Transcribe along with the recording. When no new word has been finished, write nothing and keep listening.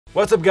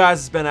What's up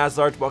guys, it's Ben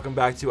Azelart. Welcome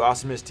back to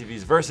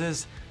AwesomenessTV's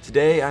Versus.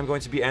 Today I'm going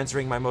to be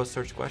answering my most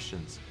searched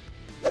questions.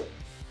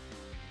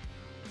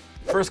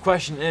 First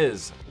question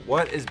is,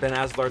 what is Ben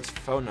Azelart's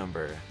phone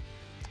number?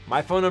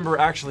 My phone number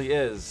actually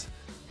is...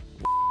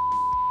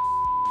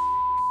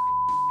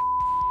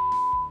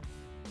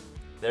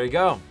 There you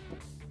go.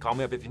 Call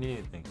me up if you need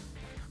anything.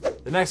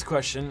 The next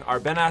question, are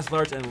Ben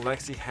Azelart and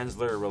Lexi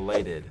Hensler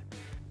related?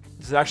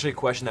 This is actually a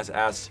question that's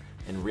asked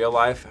in real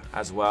life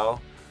as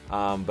well.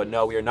 But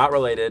no, we are not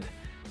related.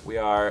 We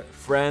are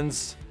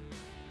friends,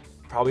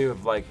 probably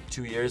of like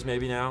 2 years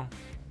maybe now,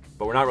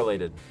 but we're not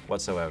related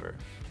whatsoever.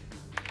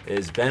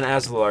 Is Ben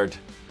Azelart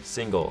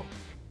single?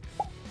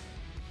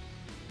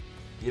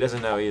 He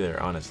doesn't know either,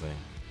 honestly.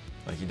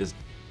 Like he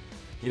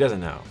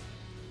doesn't know.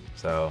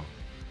 So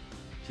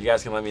if you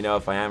guys can let me know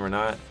if I am or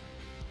not,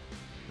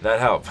 that'd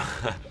help.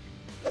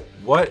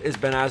 What is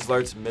Ben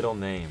Azelart's middle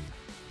name?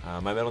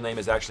 My middle name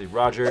is actually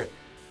Roger.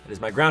 It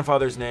is my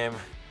grandfather's name.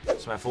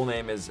 So my full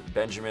name is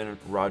Benjamin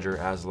Roger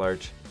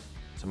Azelart.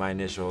 So my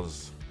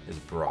initials is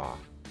Bra.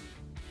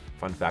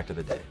 Fun fact of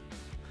the day.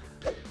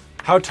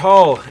 How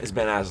tall is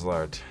Ben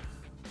Azelart?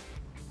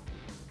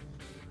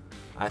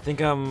 I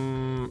think I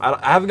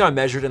haven't got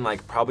measured in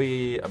like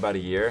probably about a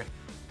year,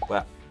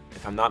 but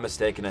if I'm not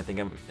mistaken, I think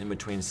I'm in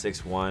between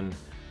 6'1",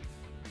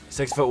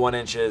 6 foot 1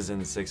 inches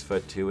and 6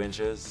 foot 2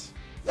 inches.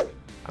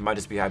 I might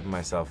just be hyping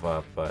myself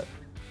up, but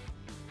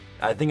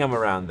I think I'm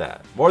around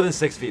that. More than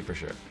 6 feet for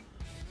sure.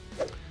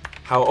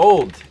 How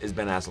old is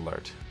Ben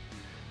Azelart?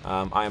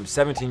 I am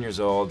 17 years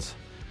old.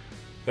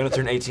 Gonna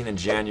turn 18 in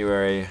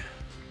January.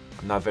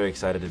 I'm not very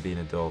excited to be an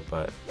adult,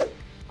 but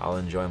I'll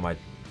enjoy my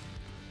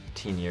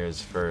teen years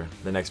for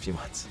the next few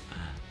months.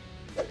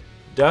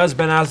 Does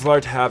Ben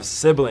Azelart have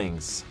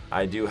siblings?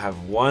 I do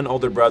have one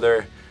older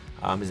brother.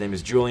 His name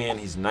is Julian.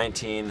 He's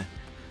 19.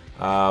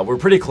 We're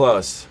pretty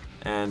close,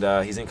 and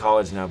he's in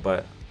college now,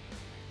 but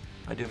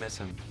I do miss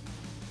him.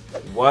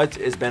 What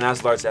is Ben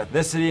Azelart's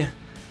ethnicity?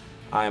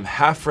 I am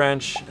half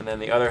French, and then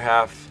the other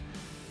half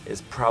is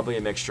probably a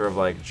mixture of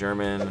like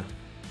German,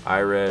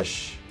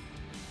 Irish,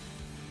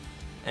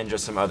 and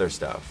just some other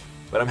stuff.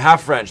 But I'm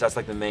half French, that's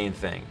like the main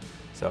thing.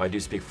 So I do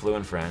speak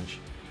fluent French,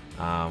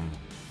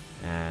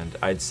 and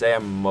I'd say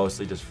I'm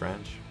mostly just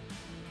French.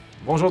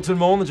 Bonjour tout le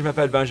monde, je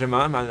m'appelle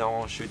Benjamin,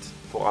 maintenant je suis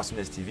pour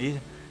AwesomenessTV,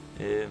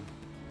 et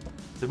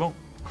c'est bon.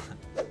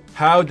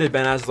 How did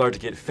Ben Azelart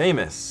get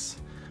famous?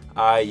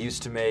 I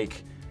used to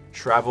make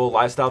travel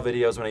lifestyle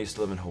videos when I used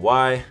to live in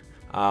Hawaii.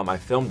 I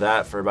filmed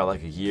that for about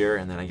like a year,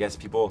 and then I guess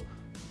people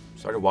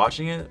started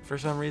watching it for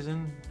some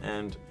reason,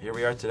 and here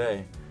we are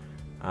today.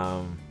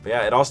 But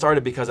yeah, it all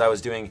started because I was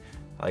doing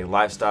like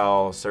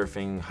lifestyle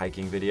surfing,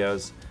 hiking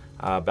videos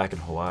back in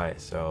Hawaii.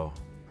 So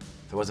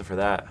if it wasn't for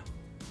that,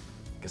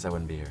 I guess I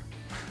wouldn't be here.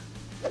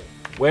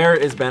 Where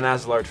is Ben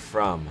Azelart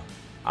from?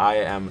 I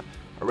am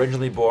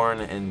originally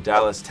born in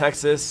Dallas,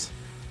 Texas.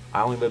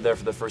 I only lived there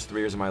for the first 3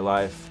 years of my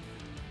life.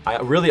 I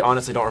really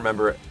honestly don't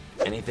remember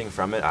anything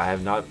from it. I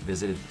have not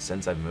visited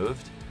since I've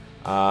moved,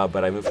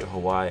 but I moved to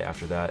Hawaii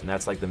after that, and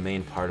that's like the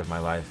main part of my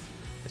life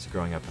is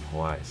growing up in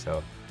Hawaii.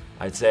 So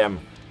I'd say I'm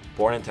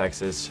born in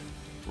Texas,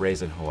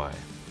 raised in Hawaii.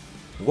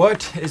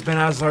 What is Ben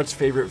Azelart's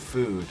favorite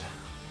food?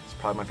 It's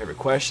probably my favorite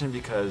question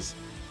because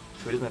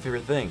food is my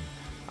favorite thing.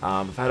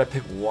 If I had to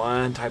pick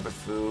one type of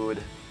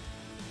food,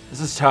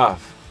 this is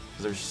tough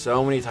because there's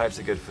so many types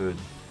of good food.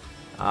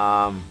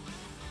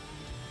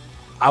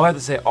 I would have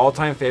to say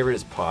all-time favorite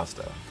is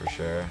pasta, for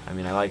sure. I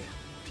mean, I like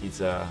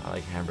pizza, I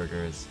like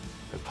hamburgers,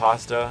 but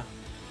pasta,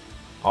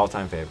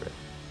 all-time favorite.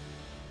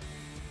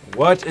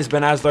 What is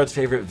Ben Azelart's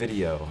favorite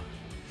video?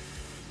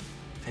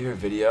 Favorite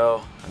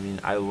video? I mean,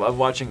 I love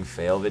watching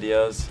fail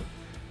videos,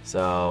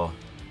 so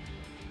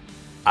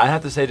I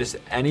have to say just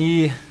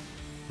any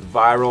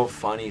viral,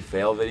 funny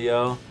fail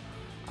video,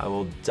 I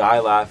will die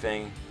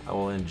laughing. I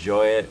will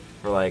enjoy it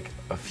for like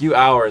a few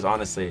hours,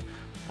 honestly.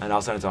 And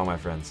I'll send it to all my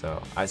friends,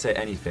 so I say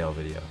any fail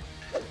video.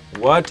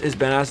 What is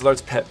Ben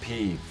Azelart's pet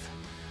peeve?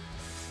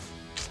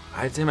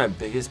 I'd say my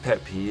biggest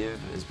pet peeve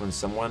is when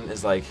someone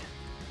is like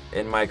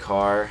in my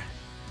car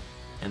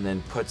and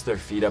then puts their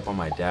feet up on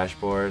my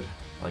dashboard,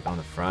 like on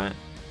the front.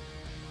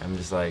 I'm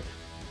just like,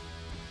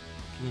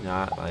 can you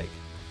not like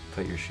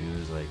put your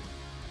shoes like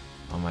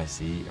on my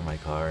seat or my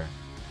car?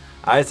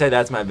 I'd say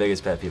that's my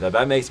biggest pet peeve.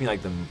 That makes me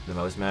like the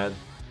most mad.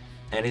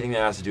 Anything that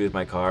has to do with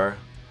my car,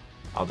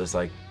 I'll just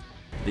like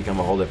become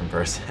a whole different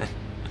person.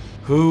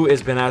 Who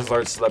is Ben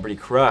Azelart's celebrity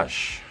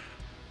crush?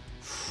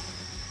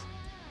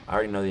 I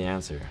already know the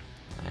answer,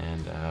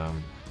 and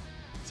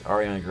it's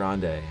Ariana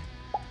Grande.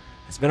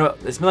 It's been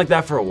like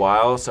that for a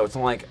while, so it's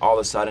not like all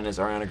of a sudden it's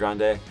Ariana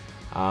Grande.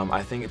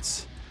 I think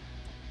it's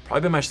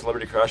probably been my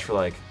celebrity crush for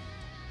like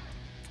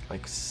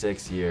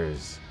 6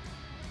 years.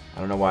 I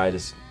don't know why I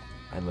just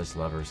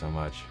love her so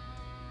much.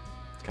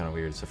 It's kind of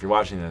weird. So if you're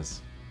watching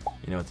this,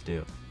 you know what to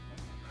do.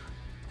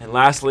 And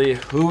lastly,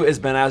 who is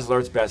Ben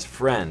Azelart's best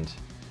friend?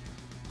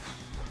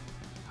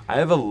 I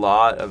have a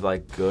lot of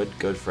like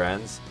good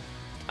friends.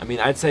 I mean,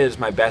 I'd say it's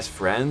my best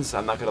friends.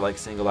 I'm not gonna like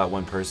single out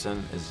one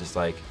person. It's just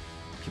like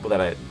people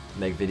that I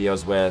make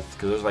videos with,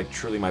 because those are like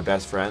truly my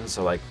best friends.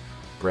 So like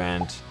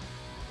Brent,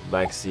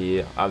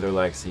 Lexi, other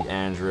Lexi,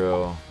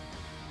 Andrew,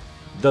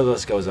 the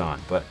list goes on.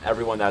 But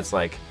everyone that's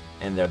like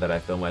in there that I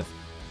film with,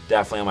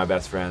 definitely are my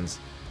best friends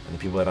and the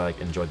people that I like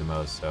enjoy the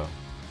most. So,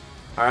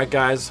 all right,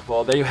 guys.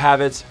 Well, there you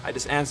have it. I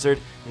just answered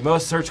the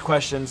most searched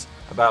questions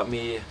about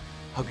me.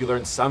 Hope you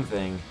learned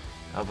something.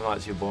 I hope I'm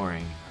not too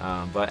boring.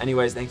 But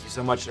anyways, thank you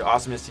so much to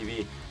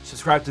AwesomenessTV.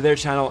 Subscribe to their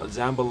channel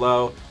down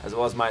below, as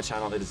well as my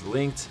channel. It is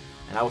linked.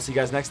 And I will see you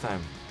guys next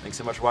time. Thanks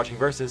so much for watching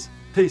Versus.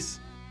 Peace.